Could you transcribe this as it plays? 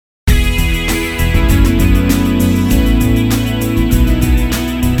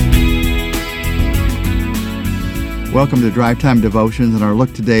Welcome to Drive Time Devotions and our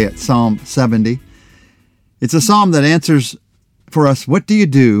look today at Psalm 70. It's a psalm that answers for us, what do you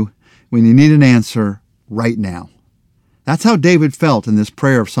do when you need an answer right now? That's how David felt in this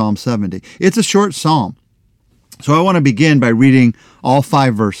prayer of Psalm 70. It's a short psalm. So I want to begin by reading all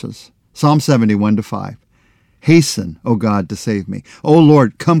 5 verses. Psalm 70, 1-5. Hasten, O God, to save me. O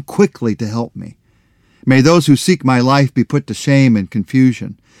Lord, come quickly to help me. May those who seek my life be put to shame and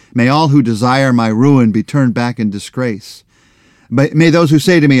confusion. May all who desire my ruin be turned back in disgrace. May those who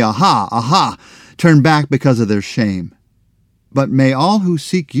say to me, aha, aha, turn back because of their shame. But may all who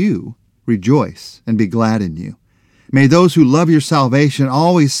seek you rejoice and be glad in you. May those who love your salvation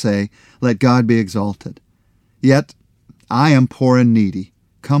always say, let God be exalted. Yet I am poor and needy.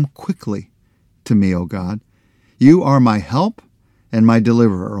 Come quickly to me, O God. You are my help and my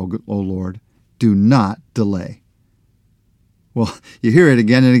deliverer, O Lord. Do not delay. Well, you hear it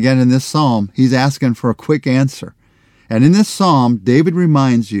again and again in this psalm. He's asking for a quick answer. And in this psalm, David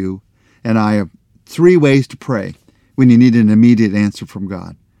reminds you and I of 3 ways to pray when you need an immediate answer from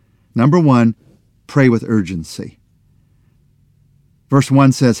God. Number 1, pray with urgency. Verse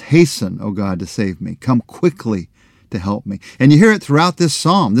 1 says, hasten, O God, to save me. Come quickly to help me. And you hear it throughout this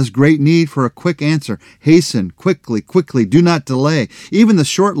psalm, this great need for a quick answer. Hasten, quickly, quickly, do not delay. Even the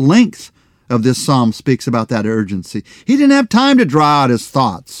short length of this psalm speaks about that urgency. He didn't have time to draw out his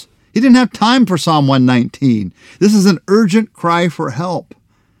thoughts. He didn't have time for Psalm 119. This is an urgent cry for help.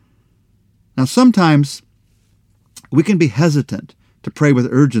 Now, sometimes we can be hesitant to pray with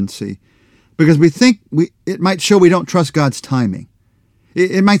urgency because we think it might show we don't trust God's timing.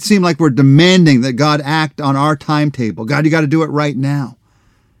 It might seem like we're demanding that God act on our timetable. God, you got to do it right now.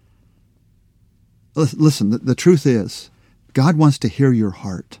 Listen, the truth is, God wants to hear your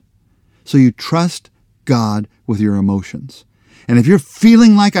heart. So you trust God with your emotions. And if you're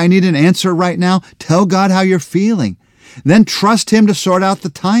feeling like I need an answer right now, tell God how you're feeling. Then trust Him to sort out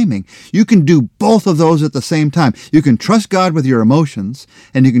the timing. You can do both of those at the same time. You can trust God with your emotions,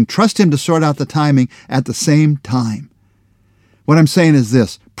 and you can trust Him to sort out the timing at the same time. What I'm saying is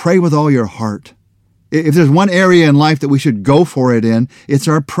this, pray with all your heart. If there's one area in life that we should go for it in, it's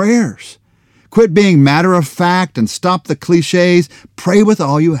our prayers. Quit being matter of fact and stop the cliches. Pray with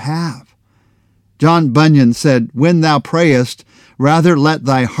all you have. John Bunyan said, when thou prayest, rather let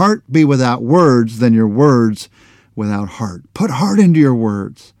thy heart be without words than your words without heart. Put heart into your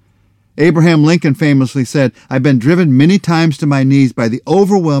words. Abraham Lincoln famously said, I've been driven many times to my knees by the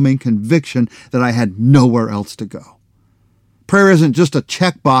overwhelming conviction that I had nowhere else to go. Prayer isn't just a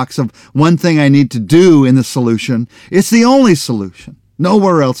checkbox of one thing I need to do in the solution. It's the only solution.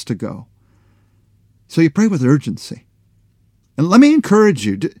 Nowhere else to go. So you pray with urgency. And let me encourage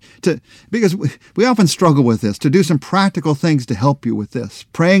you to because we often struggle with this, to do some practical things to help you with this.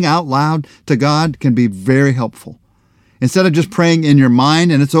 Praying out loud to God can be very helpful. Instead of just praying in your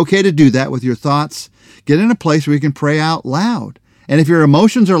mind, and it's okay to do that with your thoughts, get in a place where you can pray out loud. And if your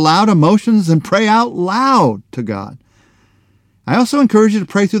emotions are loud emotions, then pray out loud to God. I also encourage you to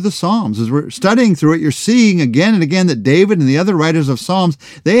pray through the Psalms. As we're studying through it, you're seeing again and again that David and the other writers of Psalms,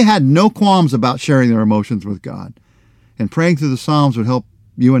 they had no qualms about sharing their emotions with God. And praying through the Psalms would help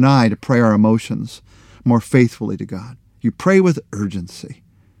you and I to pray our emotions more faithfully to God. You pray with urgency.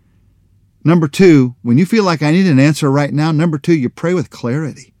 Number 2, when you feel like I need an answer right now, number 2, you pray with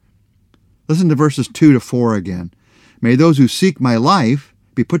clarity. Listen to verses 2-4 again. May those who seek my life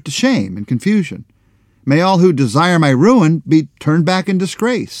be put to shame and confusion. May all who desire my ruin be turned back in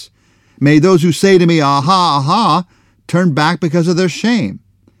disgrace. May those who say to me, aha, aha, turn back because of their shame.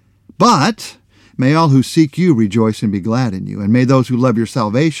 But may all who seek you rejoice and be glad in you. And may those who love your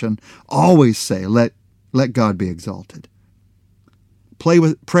salvation always say, let God be exalted. Pray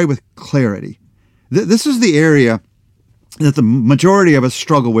with clarity. This is the area that the majority of us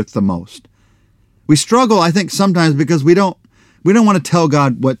struggle with the most. We struggle, I think, sometimes because we don't want to tell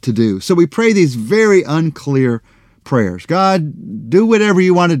God what to do. So we pray these very unclear prayers. God, do whatever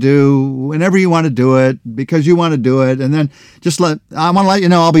you want to do, whenever you want to do it, because you want to do it. And then I want to let you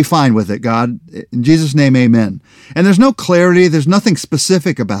know I'll be fine with it, God. In Jesus' name, amen. And there's no clarity. There's nothing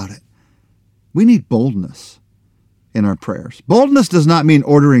specific about it. We need boldness in our prayers. Boldness does not mean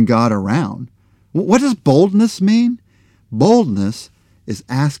ordering God around. What does boldness mean? Boldness is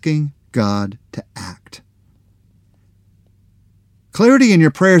asking God to act. Clarity in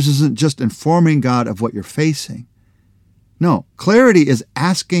your prayers isn't just informing God of what you're facing. No, clarity is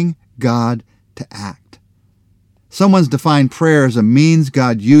asking God to act. Someone's defined prayer as a means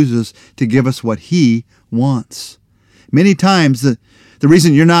God uses to give us what He wants. Many times, the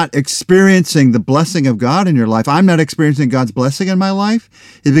reason you're not experiencing the blessing of God in your life, I'm not experiencing God's blessing in my life,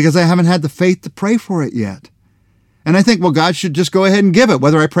 is because I haven't had the faith to pray for it yet. And I think, well, God should just go ahead and give it,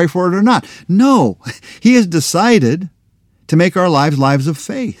 whether I pray for it or not. No, He has decided to make our lives lives of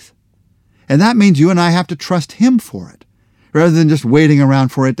faith. And that means you and I have to trust Him for it, rather than just waiting around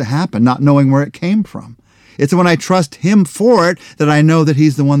for it to happen, not knowing where it came from. It's when I trust Him for it that I know that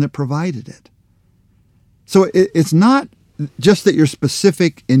He's the one that provided it. So it's not just that you're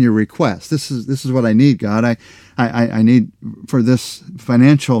specific in your request. This is what I need, God. I need for this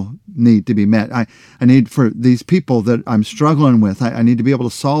financial need to be met. I need for these people that I'm struggling with. I need to be able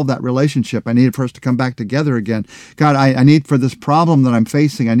to solve that relationship. I need for us to come back together again. God, I need for this problem that I'm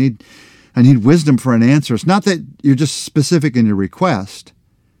facing. I need wisdom for an answer. It's not that you're just specific in your request.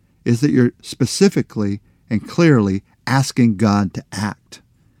 It's that you're specifically and clearly asking God to act.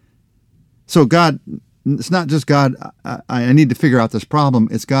 So God, it's not just God, I need to figure out this problem.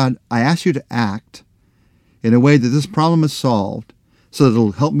 It's God, I ask you to act in a way that this problem is solved so that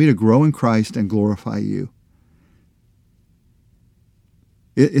it'll help me to grow in Christ and glorify you.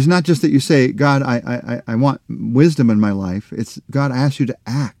 It's not just that you say, God, I want wisdom in my life. It's, God, I ask you to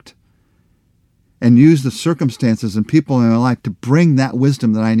act and use the circumstances and people in my life to bring that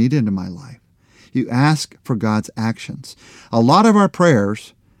wisdom that I need into my life. You ask for God's actions. A lot of our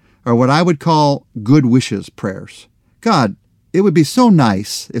prayers are what I would call good wishes prayers. God, it would be so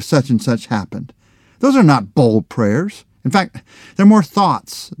nice if such and such happened. Those are not bold prayers. In fact, they're more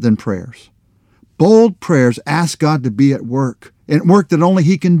thoughts than prayers. Bold prayers ask God to be at work, in work that only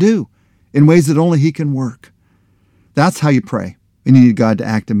He can do, in ways that only He can work. That's how you pray, and you need God to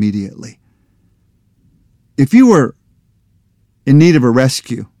act immediately. If you were in need of a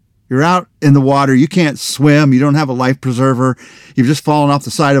rescue, you're out in the water, you can't swim, you don't have a life preserver, you've just fallen off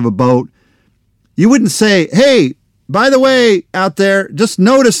the side of a boat, you wouldn't say, hey, by the way, out there, just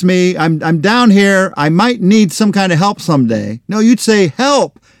notice me, I'm down here, I might need some kind of help someday. No, you'd say,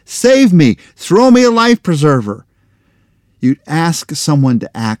 help, save me, throw me a life preserver. You'd ask someone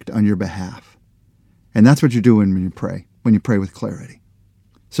to act on your behalf. And that's what you're doing when you pray with clarity.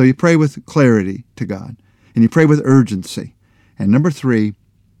 So you pray with clarity to God, and you pray with urgency. And number 3,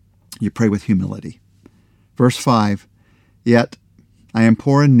 you pray with humility. Verse 5, yet I am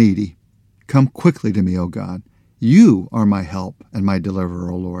poor and needy. Come quickly to me, O God. You are my help and my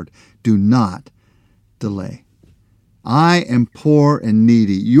deliverer, O Lord. Do not delay. I am poor and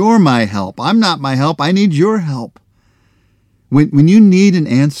needy. You're my help. I'm not my help. I need your help. When you need an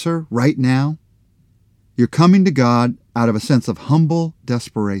answer right now, you're coming to God out of a sense of humble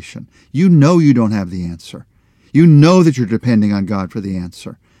desperation. You know you don't have the answer. You know that you're depending on God for the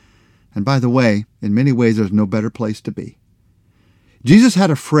answer. And by the way, in many ways, there's no better place to be. Jesus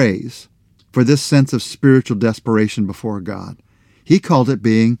had a phrase for this sense of spiritual desperation before God. He called it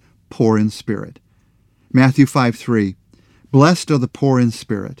being poor in spirit. Matthew 5:3, blessed are the poor in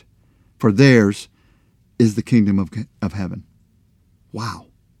spirit, for theirs is the kingdom of heaven. Wow.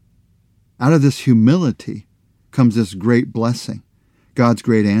 Out of this humility comes this great blessing, God's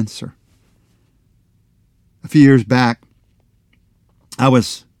great answer. A few years back, I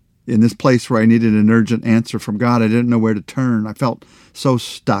was in this place where I needed an urgent answer from God. I didn't know where to turn. I felt so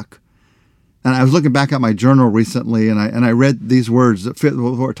stuck. And I was looking back at my journal recently, and I read these words that fit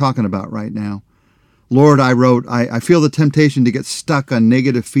what we're talking about right now. Lord, I wrote, I feel the temptation to get stuck on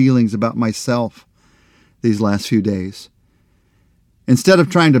negative feelings about myself these last few days. Instead of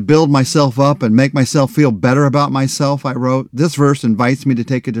trying to build myself up and make myself feel better about myself, I wrote, this verse invites me to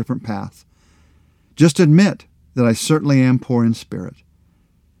take a different path. Just admit that I certainly am poor in spirit,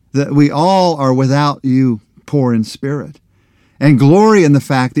 that we all are without you poor in spirit, and glory in the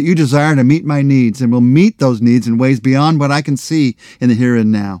fact that you desire to meet my needs and will meet those needs in ways beyond what I can see in the here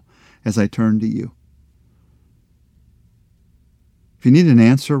and now as I turn to you. If you need an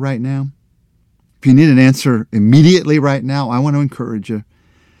answer right now, if you need an answer immediately right now, I want to encourage you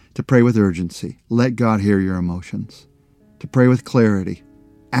to pray with urgency. Let God hear your emotions. To pray with clarity.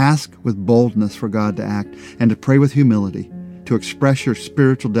 Ask with boldness for God to act, and to pray with humility, to express your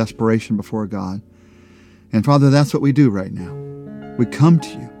spiritual desperation before God. And Father, that's what we do right now. We come to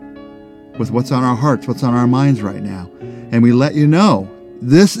you with what's on our hearts, what's on our minds right now, and we let you know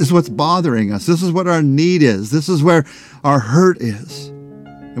this is what's bothering us. This is what our need is. This is where our hurt is.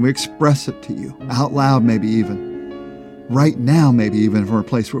 And we express it to you out loud, maybe even. Right now, maybe even, from a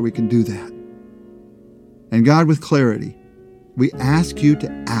place where we can do that. And God, with clarity, we ask you to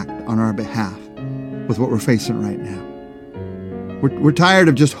act on our behalf with what we're facing right now. We're tired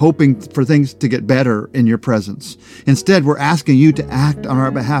of just hoping for things to get better in your presence. Instead, we're asking you to act on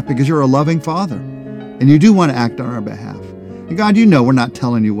our behalf because you're a loving Father, and you do want to act on our behalf. And God, you know we're not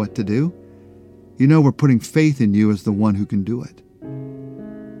telling you what to do. You know we're putting faith in you as the one who can do it.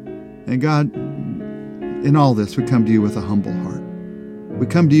 And God, in all this, we come to you with a humble heart. We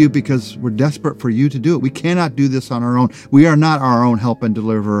come to you because we're desperate for you to do it. We cannot do this on our own. We are not our own help and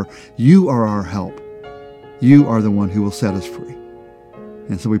deliverer. You are our help. You are the one who will set us free.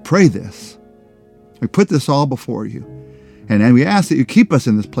 And so we pray this. We put this all before you. And we ask that you keep us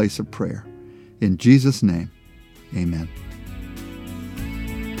in this place of prayer. In Jesus' name, amen.